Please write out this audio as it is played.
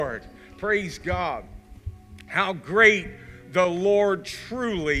Praise God. How great the Lord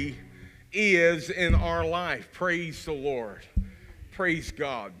truly is in our life. Praise the Lord. Praise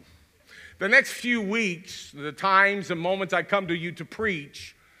God. The next few weeks, the times and moments I come to you to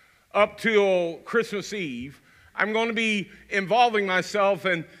preach up till Christmas Eve, I'm going to be involving myself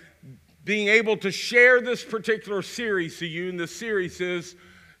in being able to share this particular series to you. And the series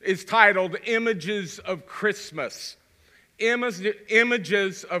is titled Images of Christmas.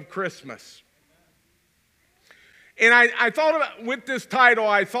 Images of Christmas. And I thought about, with this title,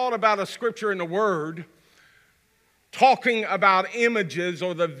 I thought about a scripture in the Word talking about images,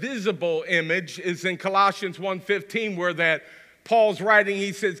 or the visible image is in Colossians 1:15, where that Paul's writing,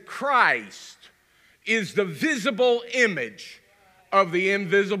 he says, Christ is the visible image of the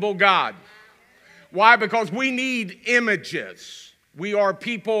invisible God. Why? Because we need images. We are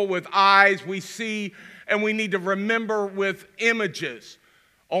people with eyes, we see, and we need to remember with images.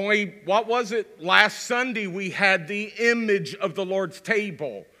 Only, what was it? Last Sunday we had the image of the Lord's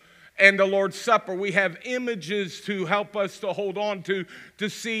table and the Lord's Supper. We have images to help us to hold on to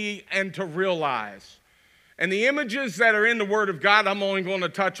see, and to realize. And the images that are in the Word of God, I'm only going to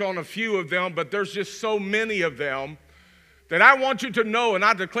touch on a few of them, but there's just so many of them that I want you to know, and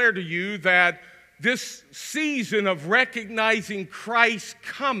I declare to you that this season of recognizing Christ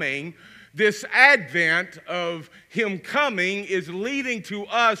coming, this advent of Him coming, is leading to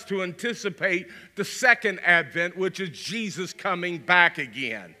us to anticipate the second advent, which is Jesus coming back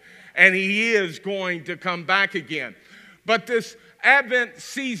again. And He is going to come back again. But this Advent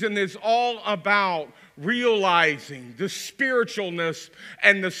season is all about realizing the spiritualness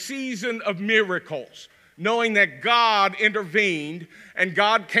and the season of miracles, knowing that God intervened and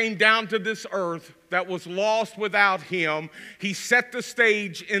God came down to this earth that was lost without Him. He set the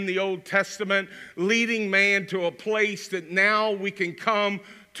stage in the Old Testament, leading man to a place that now we can come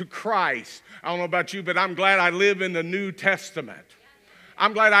to Christ. I don't know about you, but I'm glad I live in the New Testament.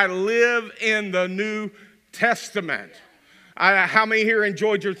 I'm glad I live in the New Testament. How many here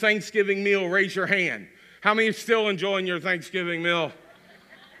enjoyed your Thanksgiving meal? Raise your hand. How many are still enjoying your Thanksgiving meal?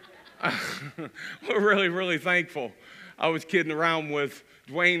 We're really, really thankful. I was kidding around with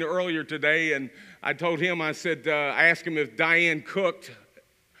Dwayne earlier today, and I told him, I asked him if Diane cooked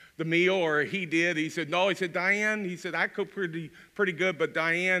the meal, or he did. He said, no. He said, Diane, he said, I cook pretty good, but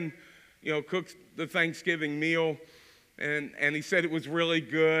Diane, cooks the Thanksgiving meal. And he said it was really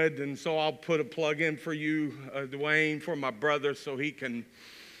good, and so I'll put a plug in for you, Dwayne, for my brother, so he can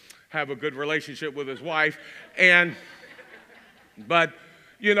have a good relationship with his wife. But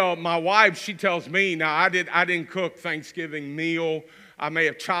my wife, she tells me, now I didn't cook Thanksgiving meal. I may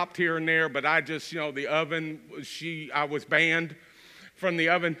have chopped here and there, but I just, the oven, I was banned from the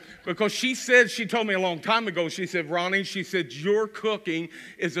oven, because she told me a long time ago, she said, Ronnie, she said, your cooking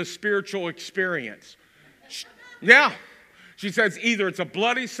is a spiritual experience. Yeah. She says either it's a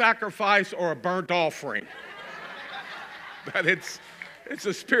bloody sacrifice or a burnt offering. But it's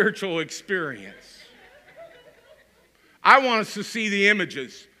a spiritual experience. I want us to see the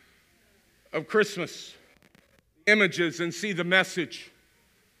images of Christmas, images, and see the message.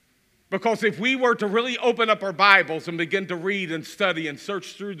 Because if we were to really open up our Bibles and begin to read and study and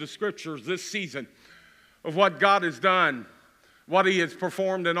search through the scriptures this season of what God has done, what He has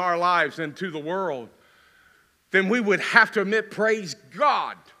performed in our lives and to the world, then we would have to admit, praise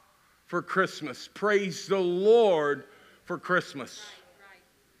God for Christmas. Praise the Lord for Christmas.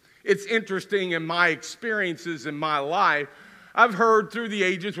 It's interesting in my experiences in my life, I've heard through the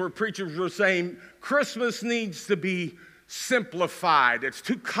ages where preachers were saying Christmas needs to be simplified. It's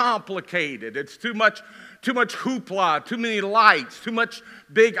too complicated. It's too much hoopla, too many lights, too much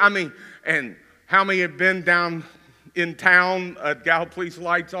big, and how many have been down in town at Gallipoli's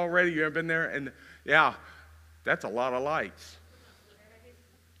lights already? You ever been there? And yeah, that's a lot of lights.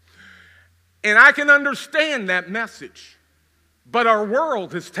 And I can understand that message. But our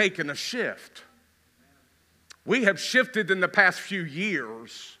world has taken a shift. We have shifted in the past few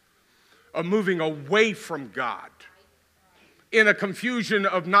years of moving away from God in a confusion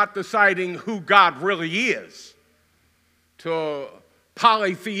of not deciding who God really is, to a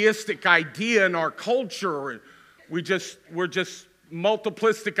polytheistic idea in our culture. We're just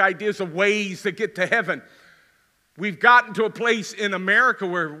multiplistic ideas of ways to get to heaven. We've gotten to a place in America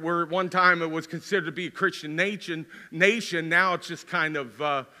where one time it was considered to be a Christian nation. Now it's just kind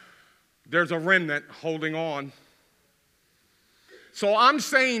of, there's a remnant holding on. So I'm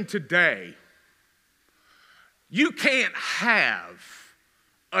saying today, you can't have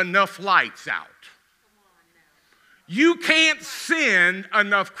enough lights out. You can't send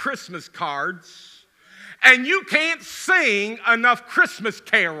enough Christmas cards And you can't sing enough Christmas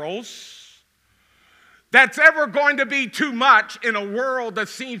carols that's ever going to be too much in a world that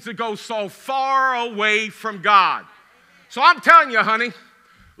seems to go so far away from God. So I'm telling you, honey,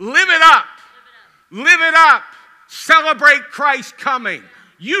 live it up. Live it up. Celebrate Christ's coming.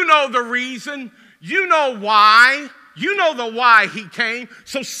 You know the reason. You know why. You know the why he came.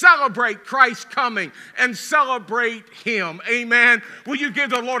 So celebrate Christ's coming and celebrate him. Amen. Will you give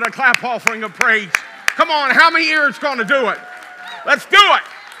the Lord a clap offering of praise? Come on, how many ears going to do it? Let's do it.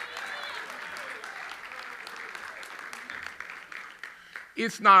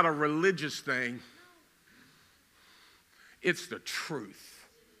 It's not a religious thing. It's the truth.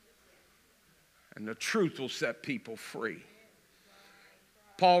 And the truth will set people free.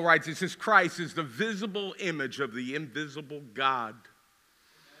 Paul writes, it says, Christ is the visible image of the invisible God.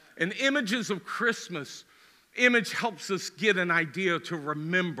 And images of Christmas, image helps us get an idea to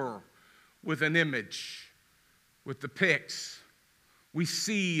remember with an image, with the pics. We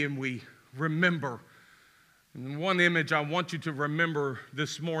see and we remember. And one image I want you to remember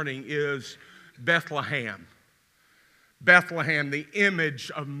this morning is Bethlehem. Bethlehem, the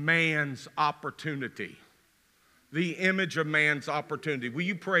image of man's opportunity. The image of man's opportunity. Will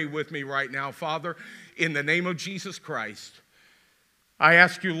you pray with me right now? Father, in the name of Jesus Christ, I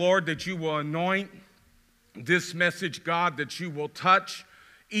ask you, Lord, that you will anoint this message, God, that you will touch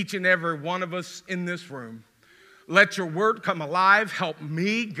each and every one of us in this room. Let your word come alive. Help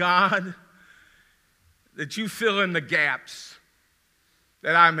me, God, that you fill in the gaps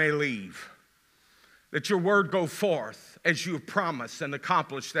that I may leave. That your word go forth as you have promised and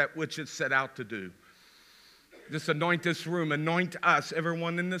accomplish that which it's set out to do. Just anoint this room, anoint us,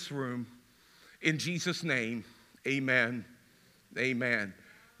 everyone in this room. In Jesus' name, amen, amen.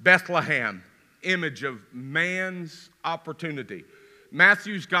 Bethlehem, image of man's opportunity.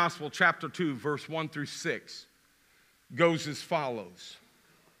 Matthew's Gospel, chapter 2, verse 1 through 6, goes as follows.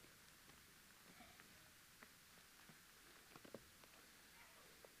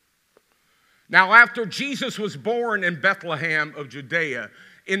 Now, after Jesus was born in Bethlehem of Judea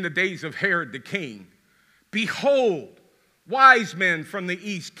in the days of Herod the king, behold, wise men from the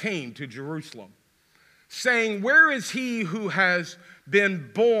east came to Jerusalem, saying, where is he who has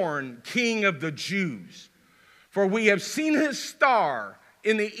been born King of the Jews? For we have seen his star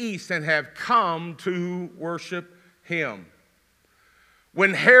in the east and have come to worship him.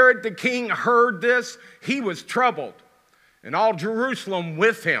 When Herod the king heard this, he was troubled, and all Jerusalem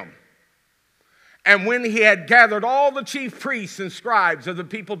with him. And when he had gathered all the chief priests and scribes of the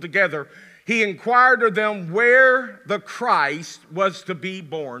people together, he inquired of them where the Christ was to be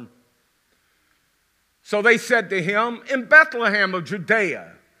born. So they said to him, in Bethlehem of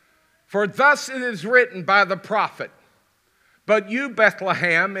Judea, for thus it is written by the prophet, but you,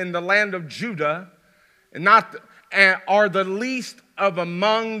 Bethlehem, in the land of Judah, are the least of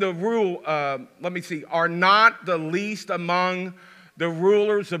among the are not the least among the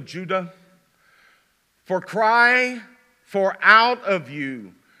rulers of Judah. For out of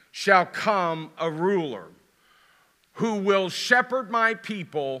you shall come a ruler who will shepherd my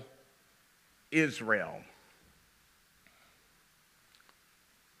people Israel.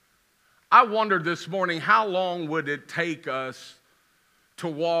 I wondered this morning, how long would it take us to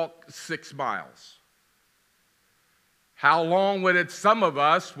walk 6 miles? How long would it, some of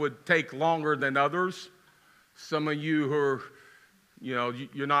us would take longer than others. Some of you who are,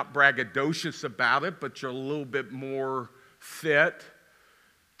 you're not braggadocious about it, but you're a little bit more fit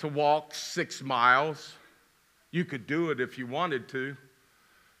to walk 6 miles. You could do it if you wanted to.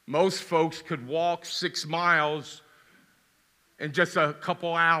 Most folks could walk 6 miles in just a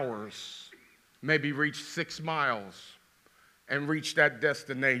couple hours, maybe reach 6 miles and reach that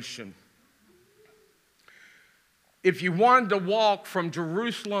destination. If you wanted to walk from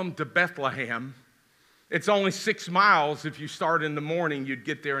Jerusalem to Bethlehem, it's only 6 miles. If you start in the morning, you'd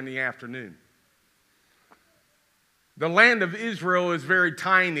get there in the afternoon. The land of Israel is very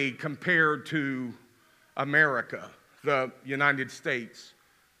tiny compared to America, the United States.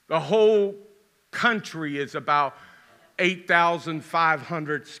 The whole country is about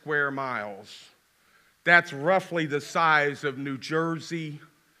 8,500 square miles. That's roughly the size of New Jersey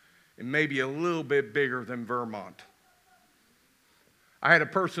and maybe a little bit bigger than Vermont. I had a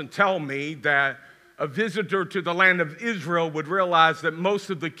person tell me that a visitor to the land of Israel would realize that most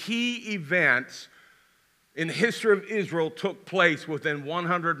of the key events in the history of Israel took place within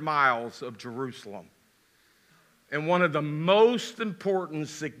 100 miles of Jerusalem. And one of the most important,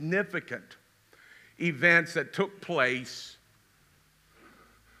 significant events that took place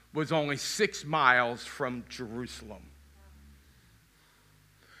was only 6 miles from Jerusalem.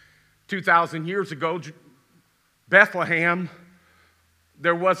 2,000 years ago, Bethlehem,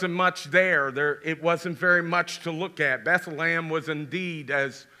 there wasn't much there. It wasn't very much to look at. Bethlehem was indeed,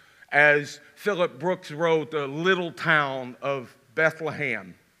 as Philip Brooks wrote, the little town of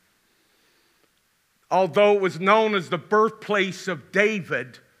Bethlehem. Although it was known as the birthplace of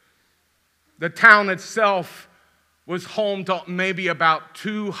David, the town itself was home to maybe about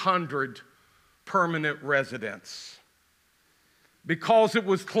 200 permanent residents. Because it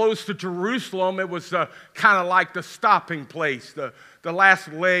was close to Jerusalem, it was kind of like the stopping place, the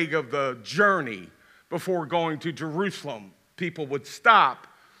last leg of the journey before going to Jerusalem. People would stop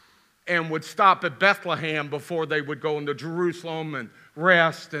at Bethlehem before they would go into Jerusalem and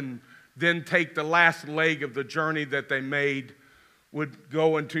rest, and then take the last leg of the journey that they made, would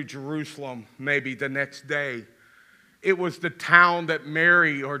go into Jerusalem maybe the next day. It was the town that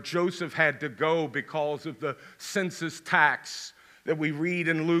Mary or Joseph had to go because of the census tax that we read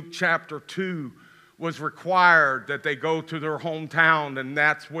in Luke chapter 2 was required that they go to their hometown, and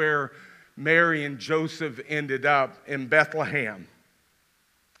that's where Mary and Joseph ended up, in Bethlehem.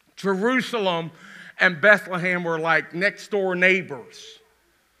 Jerusalem and Bethlehem were like next door neighbors.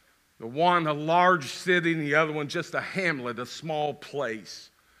 The one a large city and the other one just a hamlet, a small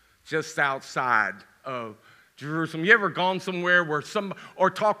place just outside of Jerusalem. You ever gone somewhere where or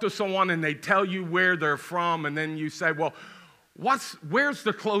talk to someone and they tell you where they're from, and then you say, well, where's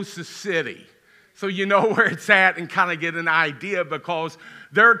the closest city? So you know where it's at and kind of get an idea, because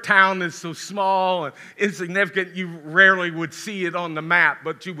their town is so small and insignificant you rarely would see it on the map,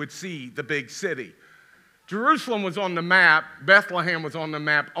 but you would see the big city. Jerusalem was on the map. Bethlehem was on the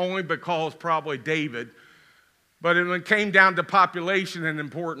map only because probably David. But when it came down to population and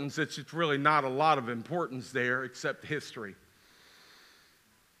importance, it's just really not a lot of importance there except history.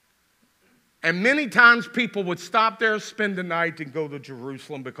 And many times people would stop there, spend the night, and go to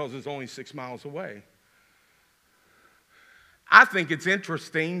Jerusalem because it's only 6 miles away. I think it's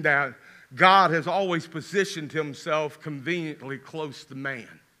interesting that God has always positioned himself conveniently close to man.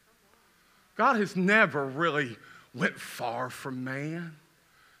 God has never really went far from man.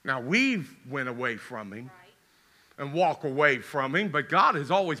 Now, we've went away from him and walk away from him, but God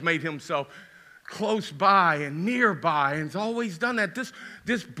has always made himself close by and nearby, and has always done that.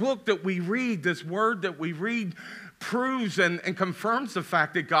 This book that we read, this word that we read, proves and confirms the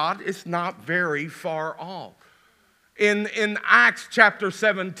fact that God is not very far off. In Acts chapter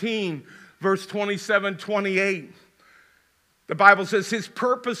 17, verse 27, 28, the Bible says, his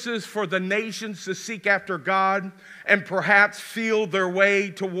purposes for the nations to seek after God and perhaps feel their way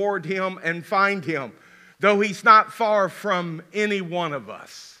toward him and find him, though he's not far from any one of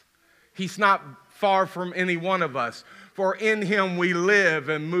us. He's not far from any one of us. For in him we live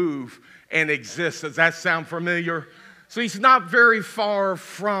and move and exist. Does that sound familiar? So he's not very far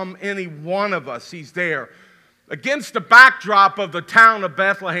from any one of us. He's there. Against the backdrop of the town of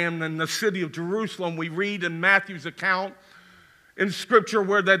Bethlehem and the city of Jerusalem, we read in Matthew's account in Scripture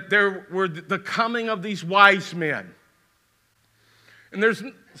where there were the coming of these wise men. And there's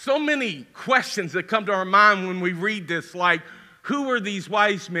so many questions that come to our mind when we read this, like, who were these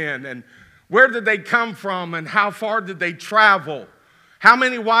wise men, and where did they come from, and how far did they travel? How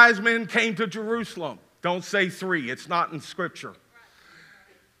many wise men came to Jerusalem? Don't say 3. It's not in Scripture.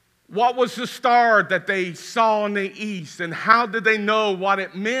 What was the star that they saw in the east, and how did they know what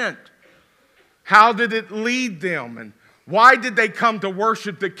it meant? How did it lead them, and why did they come to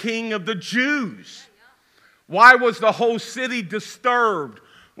worship the King of the Jews? Why was the whole city disturbed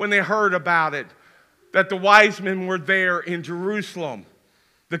when they heard about it, that the wise men were there in Jerusalem?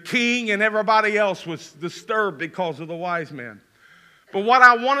 The king and everybody else was disturbed because of the wise men. But what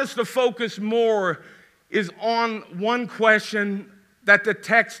I want us to focus more is on one question that the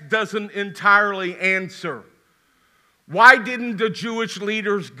text doesn't entirely answer. Why didn't the Jewish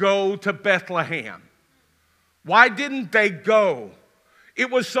leaders go to Bethlehem? Why didn't they go? It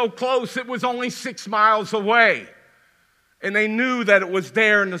was so close. It was only 6 miles away. And they knew that it was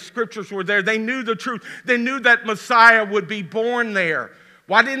there and the scriptures were there. They knew the truth. They knew that Messiah would be born there.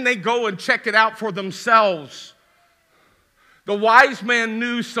 Why didn't they go and check it out for themselves? The wise men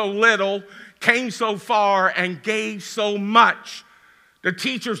knew so little, came so far, and gave so much. The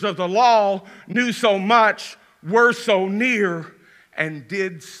teachers of the law knew so much, were so near, and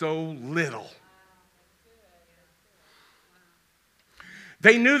did so little.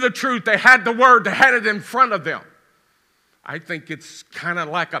 They knew the truth. They had the word. They had it in front of them. I think it's kind of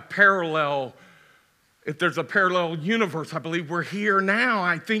like a parallel If there's a parallel universe, I believe we're here now.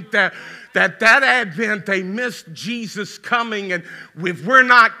 I think that Advent, they missed Jesus coming. And if we're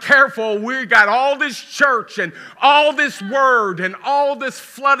not careful, we've got all this church and all this word and all this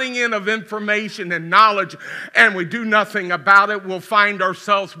flooding in of information and knowledge, and we do nothing about it. We'll find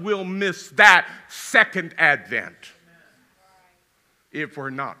ourselves, we'll miss that second Advent if we're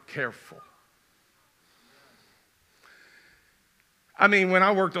not careful. I mean, when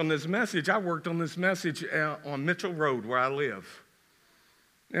I worked on this message on Mitchell Road where I live.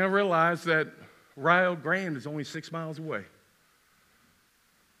 And I realized that Rio Grande is only 6 miles away.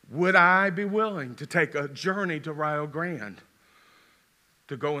 Would I be willing to take a journey to Rio Grande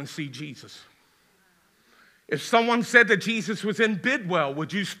to go and see Jesus? If someone said that Jesus was in Bidwell,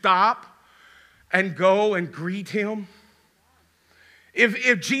 would you stop and go and greet him?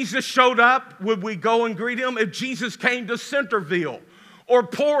 If Jesus showed up, would we go and greet him? If Jesus came to Centerville or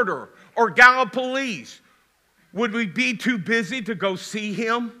Porter or Gallipolis, would we be too busy to go see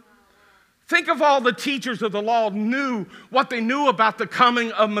him? Think of all the teachers of the law knew what they knew about the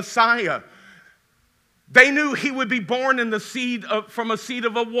coming of Messiah. They knew he would be born from a seed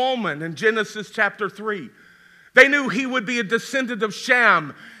of a woman in Genesis chapter 3. They knew he would be a descendant of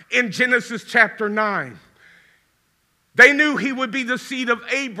Shem in Genesis chapter 9. They knew he would be the seed of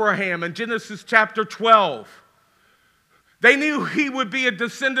Abraham in Genesis chapter 12. They knew he would be a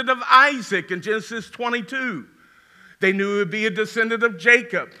descendant of Isaac in Genesis 22. They knew he would be a descendant of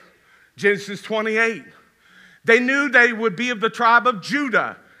Jacob, Genesis 28. They knew they would be of the tribe of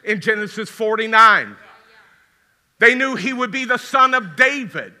Judah in Genesis 49. They knew he would be the son of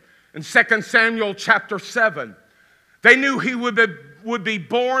David in 2 Samuel chapter 7. They knew he would be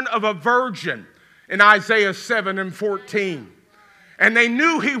born of a virgin in Isaiah 7 and 14. And they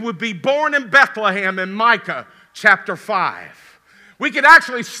knew he would be born in Bethlehem in Micah chapter 5. I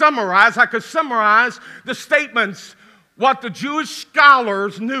could summarize the statements, what the Jewish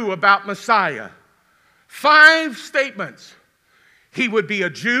scholars knew about Messiah. 5 statements. He would be a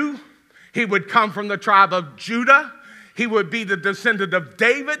Jew. He would come from the tribe of Judah. He would be the descendant of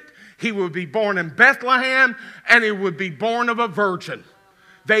David. He would be born in Bethlehem. And he would be born of a virgin.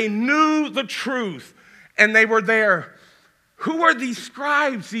 They knew the truth, and they were there. Who are these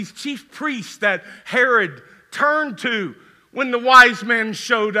scribes, these chief priests that Herod turned to when the wise men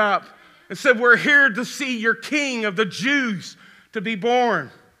showed up and said, "We're here to see your king of the Jews to be born"?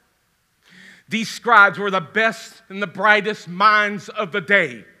 These scribes were the best and the brightest minds of the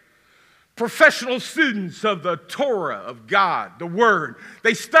day. Professional students of the Torah of God, the Word.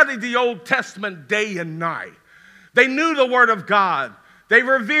 They studied the Old Testament day and night. They knew the Word of God. They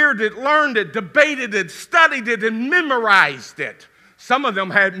revered it, learned it, debated it, studied it, and memorized it. Some of them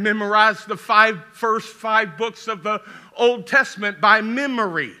had memorized the first five books of the Old Testament by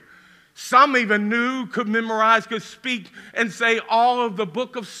memory. Some even could memorize, could speak and say all of the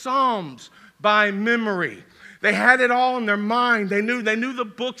book of Psalms by memory. They had it all in their mind. They knew the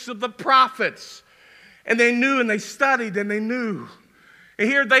books of the prophets. And they knew, and they studied, and they knew.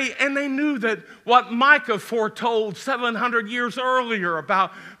 And they knew that what Micah foretold 700 years earlier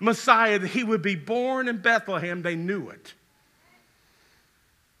about Messiah, that he would be born in Bethlehem, they knew it.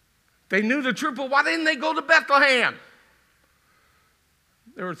 They knew the truth, but why didn't they go to Bethlehem?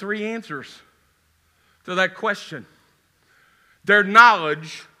 There were 3 answers to that question. Their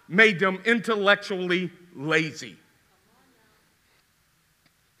knowledge made them intellectually lazy.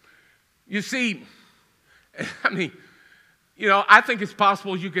 You see, I think it's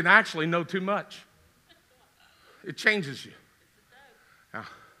possible you can actually know too much. It changes you.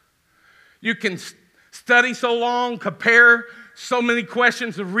 You can study so long, compare so many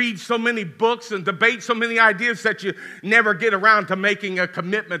questions, and read so many books and debate so many ideas that you never get around to making a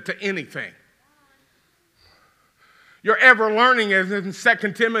commitment to anything. You're ever learning, as in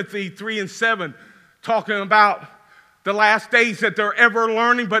 2 Timothy 3 and 7, talking about the last days, that they're ever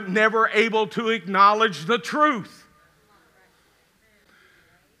learning but never able to acknowledge the truth.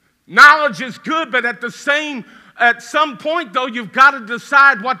 Knowledge is good, but at some point, though, you've got to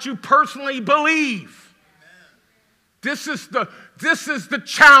decide what you personally believe. This is the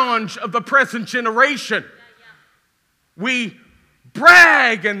challenge of the present generation. We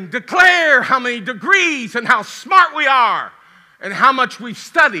brag and declare how many degrees and how smart we are and how much we've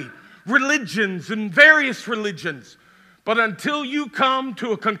studied religions and various religions. But until you come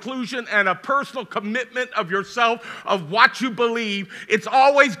to a conclusion and a personal commitment of yourself of what you believe, it's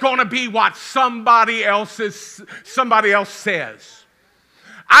always going to be what somebody else says.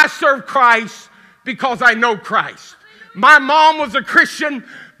 I serve Christ because I know Christ. My mom was a Christian,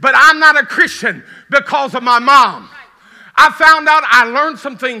 but I'm not a Christian because of my mom. I found out I learned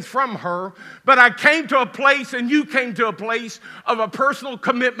some things from her, but I came to a place, and you came to a place of a personal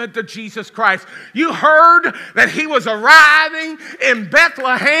commitment to Jesus Christ. You heard that he was arriving in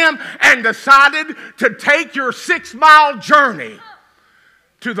Bethlehem and decided to take your 6-mile journey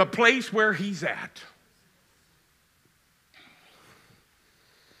to the place where he's at.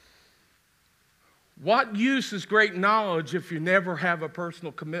 What use is great knowledge if you never have a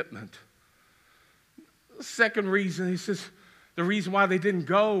personal commitment? The second reason, he says, the reason why they didn't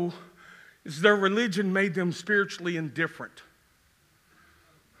go is their religion made them spiritually indifferent.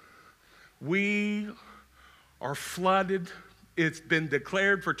 We are flooded. It's been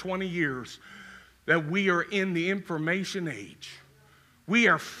declared for 20 years that we are in the information age. We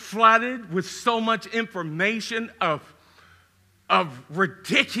are flooded with so much information of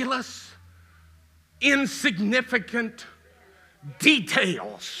ridiculous, insignificant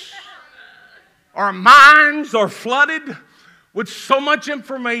details. Our minds are flooded with so much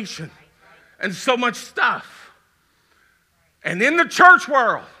information and so much stuff. And in the church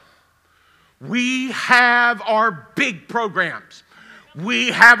world, we have our big programs.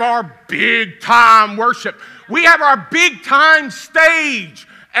 We have our big time worship. We have our big time stage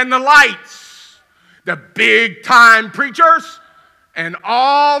and the lights, the big time preachers, and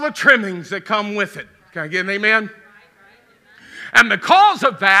all the trimmings that come with it. Can I get an amen? And because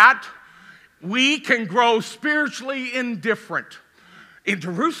of that, we can grow spiritually indifferent. In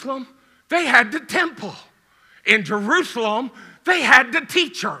Jerusalem, they had the temple. In Jerusalem, they had the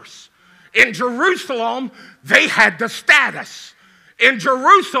teachers. In Jerusalem, they had the status. In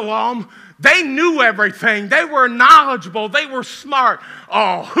Jerusalem, they knew everything. They were knowledgeable. They were smart.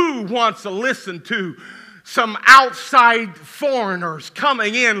 Oh, who wants to listen to some outside foreigners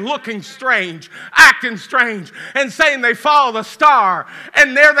coming in looking strange, acting strange, and saying they follow the star?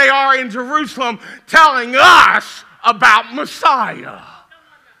 And there they are in Jerusalem telling us about Messiah.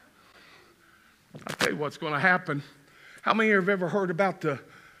 I'll tell you what's going to happen. How many of you have ever heard about the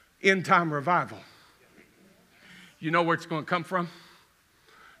end time revival? You know where it's going to come from?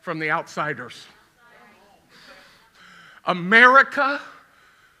 From the outsiders. America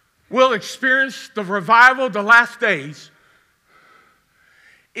will experience the revival of the last days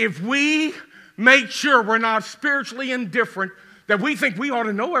if we make sure we're not spiritually indifferent, that we think we ought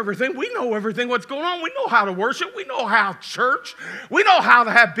to know everything. We know everything what's going on. We know how to worship. We know how to church. We know how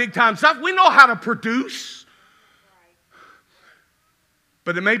to have big time stuff. We know how to produce.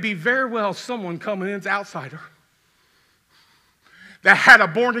 But it may be very well someone coming in as an outsider that had a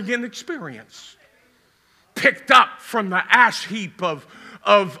born-again experience, picked up from the ash heap of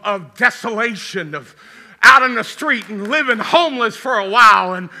desolation, of out in the street and living homeless for a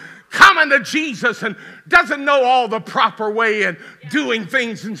while and coming to Jesus and doesn't know all the proper way and doing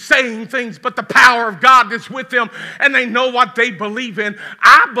things and saying things, but the power of God is with them and they know what they believe in.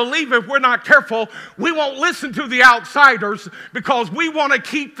 I believe if we're not careful, we won't listen to the outsiders because we want to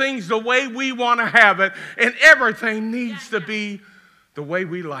keep things the way we want to have it, and everything needs to be the way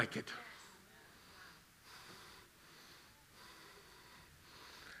we like it.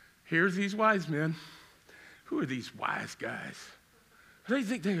 Here's these wise men. Who are these wise guys? Who do they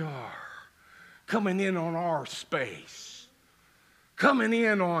think they are? Coming in on our space. Coming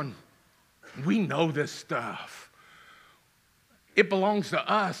in on, we know this stuff. It belongs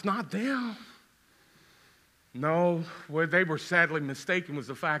to us, not them. No, where they were sadly mistaken was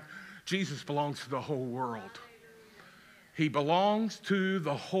the fact Jesus belongs to the whole world. He belongs to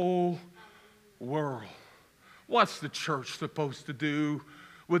the whole world. What's the church supposed to do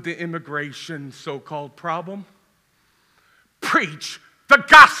with the immigration so-called problem? Preach the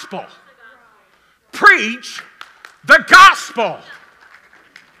gospel. Preach the gospel.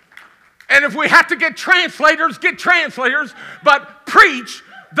 And if we have to get translators, but preach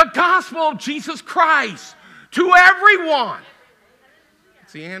the gospel of Jesus Christ to everyone.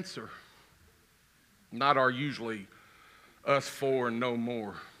 That's the answer. Not our usually us for and no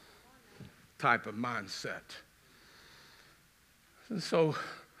more type of mindset. And so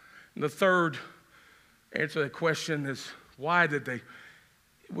the third answer to the question is, why did they?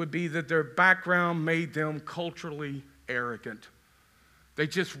 It would be that their background made them culturally arrogant. They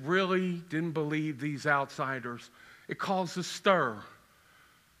just really didn't believe these outsiders. It caused a stir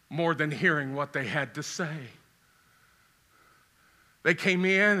more than hearing what they had to say. They came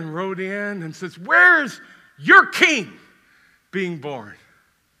in and rode in and says, "Where's your king being born?"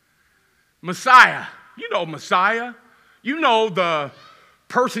 Messiah. You know Messiah. You know the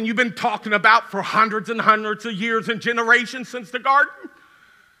person you've been talking about for hundreds and hundreds of years and generations since the garden,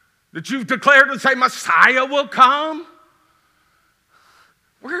 that you've declared and say Messiah will come.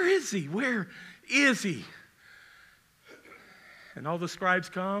 Where is he? Where is he? And all the scribes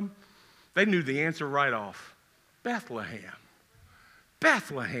come. They knew the answer right off. Bethlehem.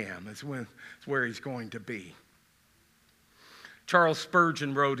 Bethlehem is where he's going to be. Charles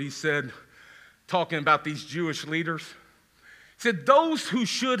Spurgeon wrote, he said, talking about these Jewish leaders, he said, those who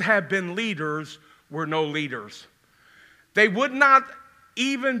should have been leaders were no leaders. They would not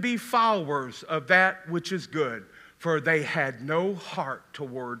even be followers of that which is good, for they had no heart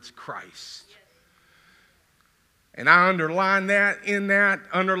towards Christ. And I underline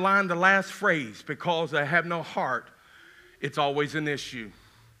underline the last phrase, because they have no heart. It's always an issue.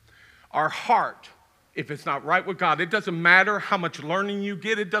 Our heart, if it's not right with God, it doesn't matter how much learning you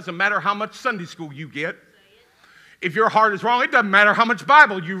get. It doesn't matter how much Sunday school you get. If your heart is wrong, it doesn't matter how much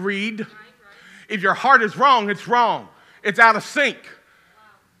Bible you read. If your heart is wrong, it's wrong. It's out of sync.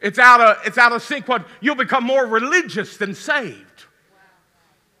 It's out of sync. You'll become more religious than saved.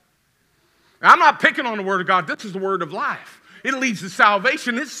 I'm not picking on the Word of God. This is the Word of life. It leads to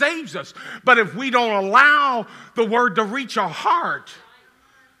salvation. It saves us. But if we don't allow the Word to reach our heart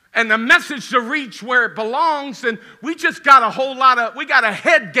and the message to reach where it belongs, then we just got we got a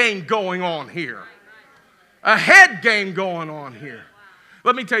head game going on here. A head game going on here.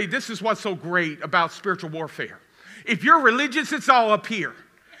 Let me tell you, this is what's so great about spiritual warfare. If you're religious, it's all up here.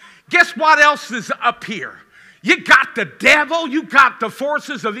 Guess what else is up here? You got the devil, you got the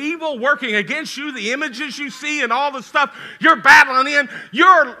forces of evil working against you, the images you see and all the stuff you're battling in.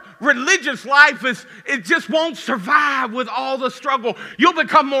 Your religious life it just won't survive with all the struggle. You'll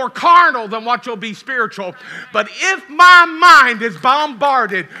become more carnal than what you'll be spiritual. But if my mind is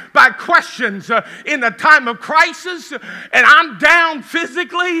bombarded by questions in the time of crisis, and I'm down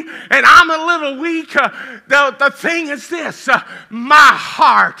physically and I'm a little weak, the thing is this, my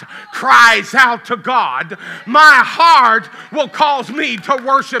heart cries out to God. My heart will cause me to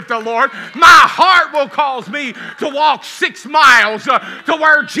worship the Lord. My heart will cause me to walk 6 miles to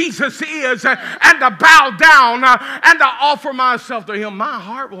where Jesus is and to bow down and to offer myself to Him. My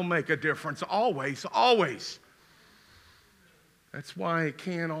heart will make a difference always, always. That's why it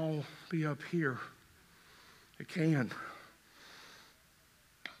can't all be up here. It can.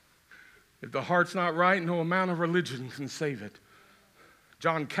 If the heart's not right, no amount of religion can save it.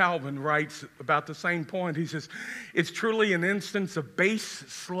 John Calvin writes about the same point. He says, it's truly an instance of base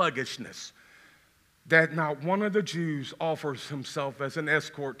sluggishness that not one of the Jews offers himself as an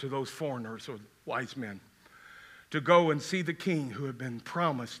escort to those foreigners or wise men to go and see the king who had been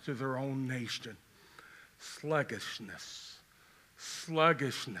promised to their own nation. Sluggishness.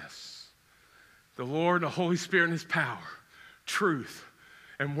 Sluggishness. The Lord, the Holy Spirit and His power, truth,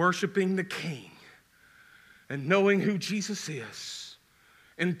 and worshiping the King and knowing who Jesus is,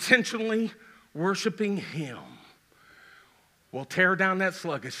 intentionally worshiping Him will tear down that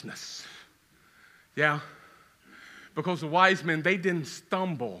sluggishness. Yeah? Because the wise men, they didn't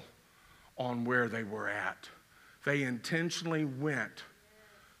stumble on where they were at. They intentionally went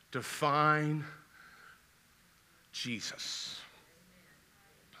to find Jesus.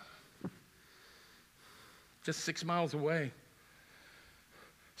 Just 6 miles away.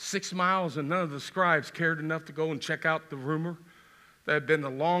 6 miles, and none of the scribes cared enough to go and check out the rumor that had been the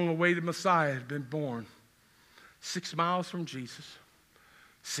long-awaited Messiah had been born. 6 miles from Jesus.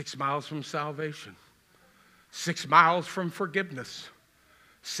 6 miles from salvation. 6 miles from forgiveness.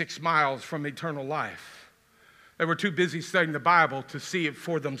 6 miles from eternal life. They were too busy studying the Bible to see it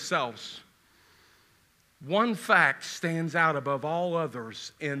for themselves. One fact stands out above all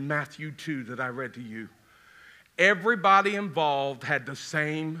others in Matthew 2 that I read to you. Everybody involved had the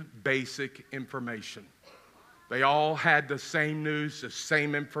same basic information. They all had the same news, the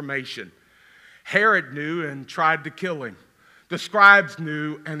same information. Herod knew and tried to kill him. The scribes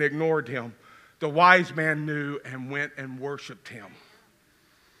knew and ignored him. The wise man knew and went and worshiped him.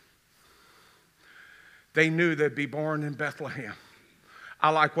 They knew they'd be born in Bethlehem. I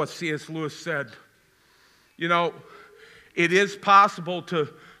like what C.S. Lewis said. You know, it is possible to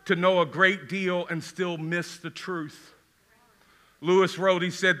know a great deal and still miss the truth. Lewis wrote,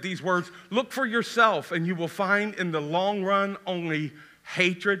 he said these words, look for yourself and you will find in the long run only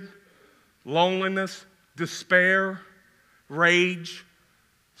hatred, loneliness, despair, rage,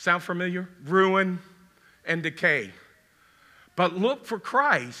 sound familiar? Ruin and decay. But look for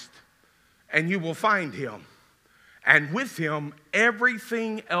Christ and you will find Him. And with Him,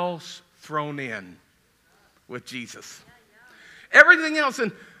 everything else thrown in with Jesus. Everything else.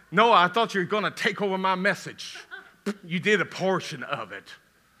 And Noah, I thought you were going to take over my message. You did a portion of it.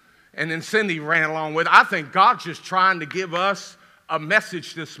 And then Cindy ran along with it. I think God's just trying to give us a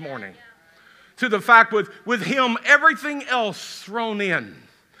message this morning. To the fact with Him, everything else thrown in.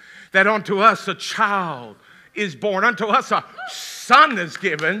 That unto us a child is born. Unto us a son is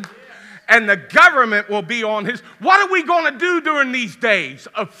given, and the government will be on his. What are we going to do during these days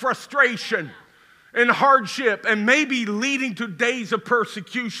of frustration and hardship and maybe leading to days of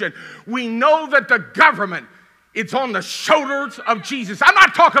persecution? We know that the government, it's on the shoulders of Jesus. I'm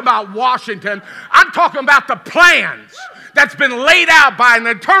not talking about Washington. I'm talking about the plans that's been laid out by an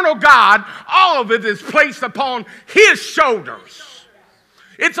eternal God. All of it is placed upon his shoulders.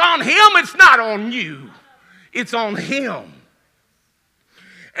 It's on him. It's not on you. It's on him.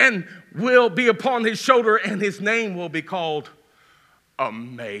 And will be upon his shoulder, and his name will be called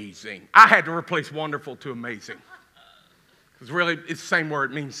Amazing. I had to replace wonderful to amazing. Because really, it's the same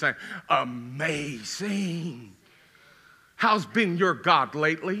word. It means same. Amazing. How's been your God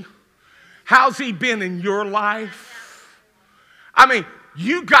lately? How's he been in your life? I mean,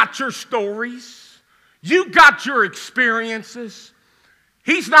 you got your stories. You got your experiences.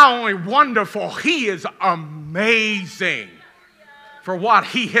 He's not only wonderful, he is amazing for what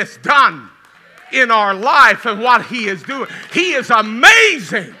he has done in our life and what he is doing. He is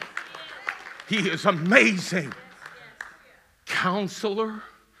amazing. He is amazing. Counselor,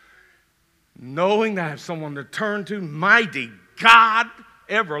 knowing that I have someone to turn to, mighty God,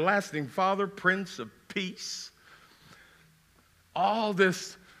 everlasting Father, Prince of Peace. All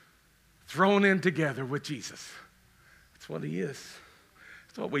this thrown in together with Jesus. That's what he is.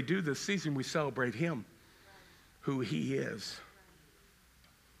 That's what we do this season. We celebrate him, who he is.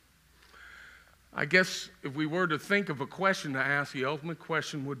 I guess if we were to think of a question to ask, the ultimate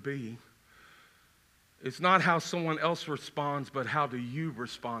question would be, it's not how someone else responds, but how do you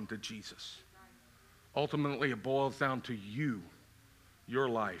respond to Jesus? Ultimately, it boils down to you, your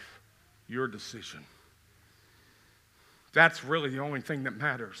life, your decision. That's really the only thing that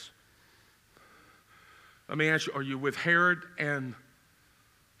matters. Let me ask you, are you with Herod and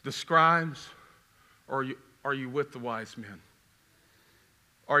the scribes, or are you with the wise men?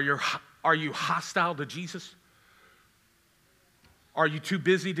 Are you hostile to Jesus? Are you too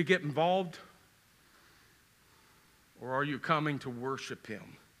busy to get involved? Or are you coming to worship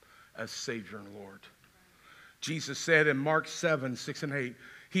him as Savior and Lord? Jesus said in Mark 7, 6 and 8,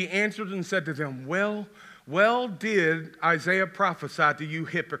 he answered and said to them, well did Isaiah prophesy to you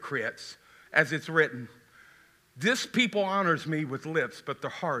hypocrites, as it's written, this people honors me with lips, but their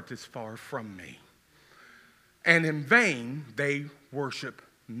heart is far from me. And in vain they worship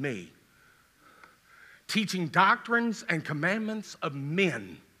me, teaching doctrines and commandments of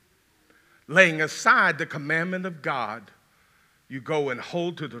men, laying aside the commandment of God. You go and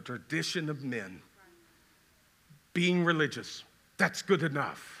hold to the tradition of men. Being religious, that's good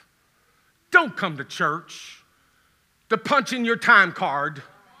enough. Don't come to church to punch in your time card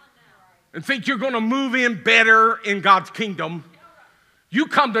and think you're going to move in better in God's kingdom. You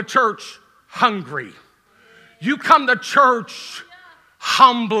come to church hungry. You come to church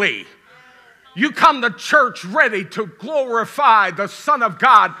humbly. You come to church ready to glorify the Son of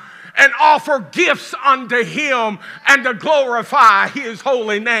God and offer gifts unto him and to glorify his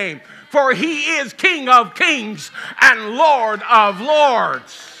holy name. For he is King of kings and Lord of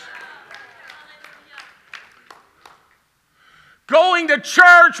lords. Going to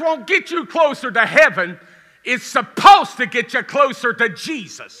church won't get you closer to heaven. It's supposed to get you closer to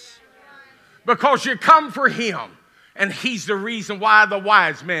Jesus. Because you come for him. And he's the reason why the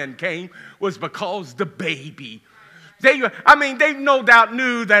wise men came, was because the baby. They no doubt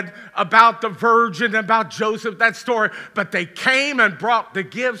knew that about the virgin, about Joseph, that story, but they came and brought the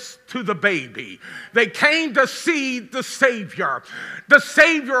gifts to the baby. They came to see the Savior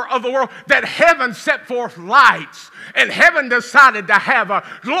of the world, that heaven set forth lights, and heaven decided to have a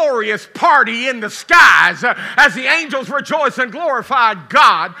glorious party in the skies as the angels rejoice and glorify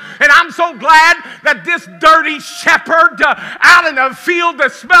God. And I'm so glad that this dirty shepherd out in a field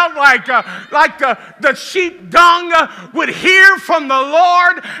that smelled like the sheep dung would hear from the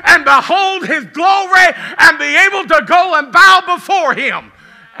Lord and behold his glory and be able to go and bow before him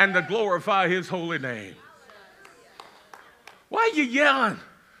and to glorify his holy name. Why are you yelling?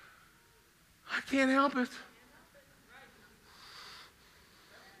 I can't help it.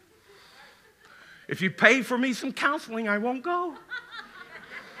 If you pay for me some counseling, I won't go.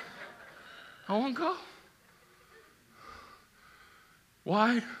 I won't go.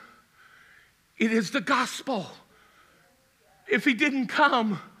 Why? It is the gospel. If he didn't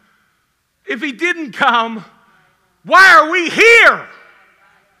come, why are we here?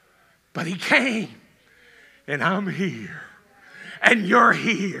 But he came, and I'm here, and you're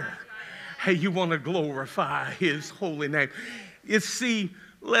here. Hey, you want to glorify his holy name. You see,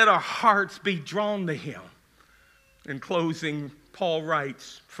 let our hearts be drawn to him. In closing, Paul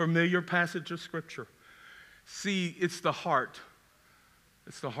writes, familiar passage of Scripture. See, it's the heart.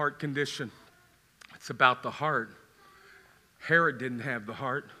 It's the heart condition. It's about the heart. Herod didn't have the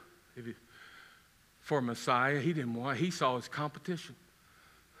heart for Messiah. He saw his competition.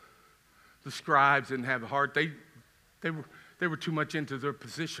 The scribes didn't have the heart. They were too much into their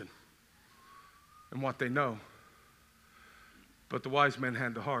position and what they know. But the wise men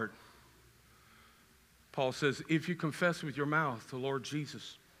had the heart. Paul says, if you confess with your mouth the Lord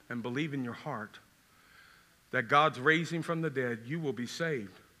Jesus and believe in your heart that God's raised him from the dead, you will be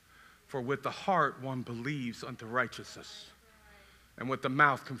saved. For with the heart one believes unto righteousness, and with the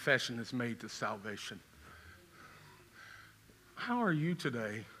mouth confession is made to salvation. How are you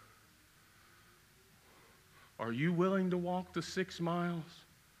today? Are you willing to walk the 6 miles?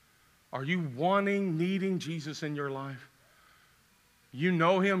 Are you needing Jesus in your life? You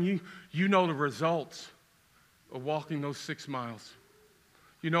know him. You know the results of walking those 6 miles.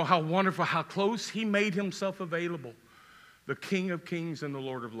 You know how wonderful, how close he made himself available. The King of Kings and the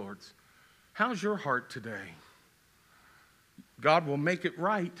Lord of Lords. How's your heart today? God will make it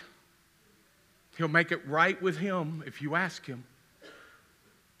right. He'll make it right with him if you ask him.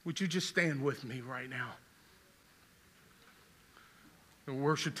 Would you just stand with me right now? The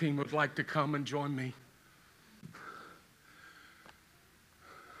worship team would like to come and join me.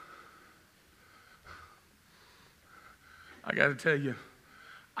 I got to tell you,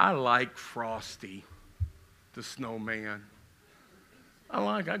 I like Frosty, the snowman.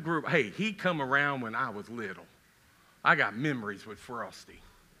 He come around when I was little. I got memories with Frosty.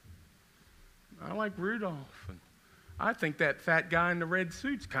 I like Rudolph. And I think that fat guy in the red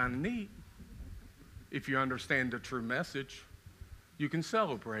suit's kind of neat. If you understand the true message, you can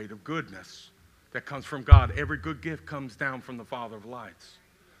celebrate of goodness that comes from God. Every good gift comes down from the Father of lights.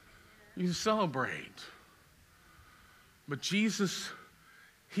 You can celebrate. But Jesus,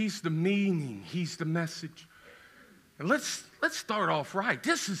 he's the meaning. He's the message. And let's start off right.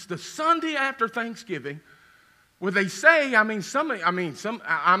 This is the Sunday after Thanksgiving, where they say, I'm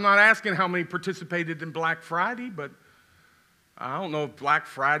not asking how many participated in Black Friday, but I don't know if Black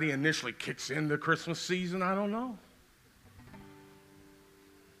Friday initially kicks in the Christmas season. I don't know.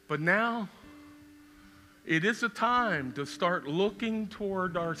 But now, it is a time to start looking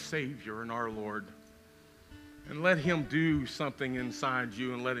toward our Savior and our Lord. And let him do something inside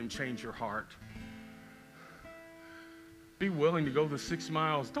you and let him change your heart. Be willing to go the 6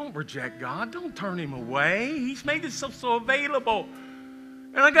 miles. Don't reject God. Don't turn him away. He's made himself so available.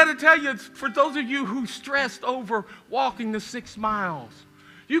 And I got to tell you, for those of you who stressed over walking the 6 miles,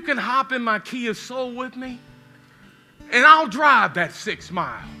 you can hop in my Kia Soul with me, and I'll drive that 6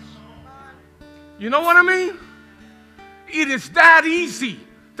 miles. You know what I mean? It is that easy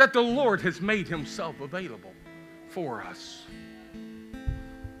that the Lord has made himself available for us.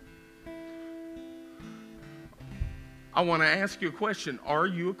 I want to ask you a question. Are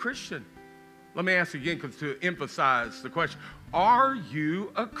you a Christian? Let me ask again to emphasize the question. Are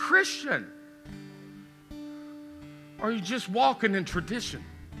you a Christian? Or are you just walking in tradition?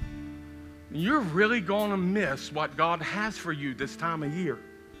 You're really going to miss what God has for you this time of year.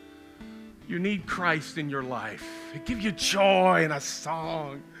 You need Christ in your life. It gives you joy in a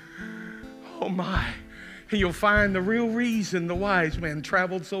song. Oh my. And you'll find the real reason the wise man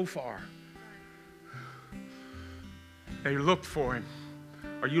traveled so far. They looked for him.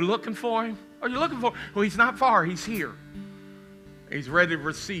 Are you looking for him? Are you looking for him? Well, he's not far. He's here. He's ready to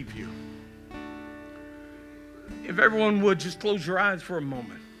receive you. If everyone would just close your eyes for a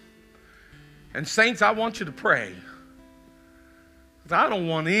moment. And saints, I want you to pray. Because I don't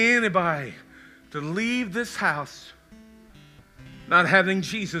want anybody to leave this house not having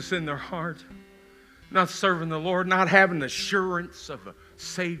Jesus in their heart, not serving the Lord, not having the assurance of a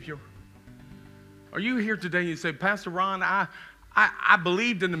Savior. Are you here today and you say, Pastor Ron, I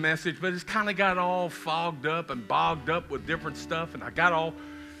believed in the message, but it's kind of got all fogged up and bogged up with different stuff, and I got all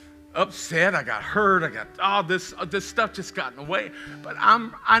upset, I got hurt, I got all this stuff just got in the way. But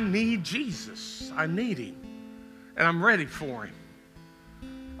I need Jesus. I need him. And I'm ready for him.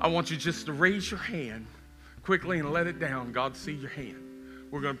 I want you just to raise your hand quickly and let it down. God see your hand.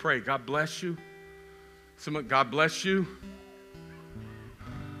 We're going to pray. God bless you. God bless you.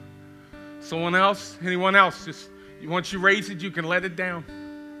 Someone else? Anyone else? Just once you raise it, you can let it down.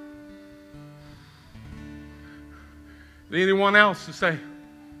 Anyone else to say,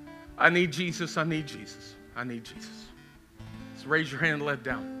 I need Jesus, I need Jesus, I need Jesus. Just raise your hand and let it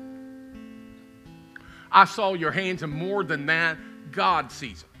down. I saw your hands, and more than that, God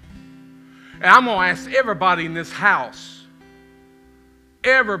sees them. And I'm going to ask everybody in this house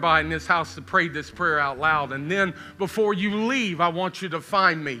to pray this prayer out loud. And then before you leave, I want you to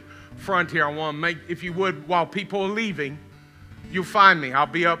find me front here. I want to make, if you would, while people are leaving, you'll find me. I'll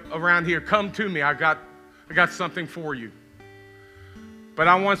be up around here. Come to me. I got something for you. But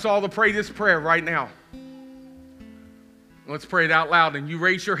I want us all to pray this prayer right now. Let's pray it out loud. And you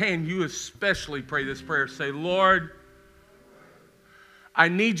raise your hand. You especially pray this prayer. Say, Lord, I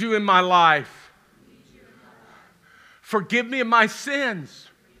need you in my life. Forgive me of my sins.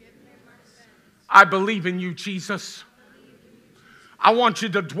 I believe in you, Jesus. I want you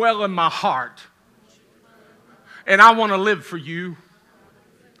to dwell in my heart. And I want to live for you.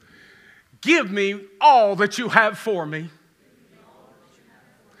 Give me all that you have for me.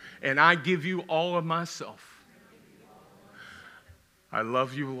 And I give you all of myself. I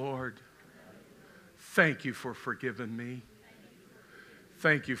love you, Lord. Thank you for forgiving me.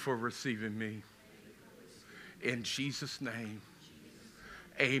 Thank you for receiving me. In Jesus' name,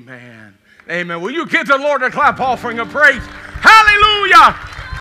 amen. Amen. Will you give the Lord a clap offering of praise? Hallelujah.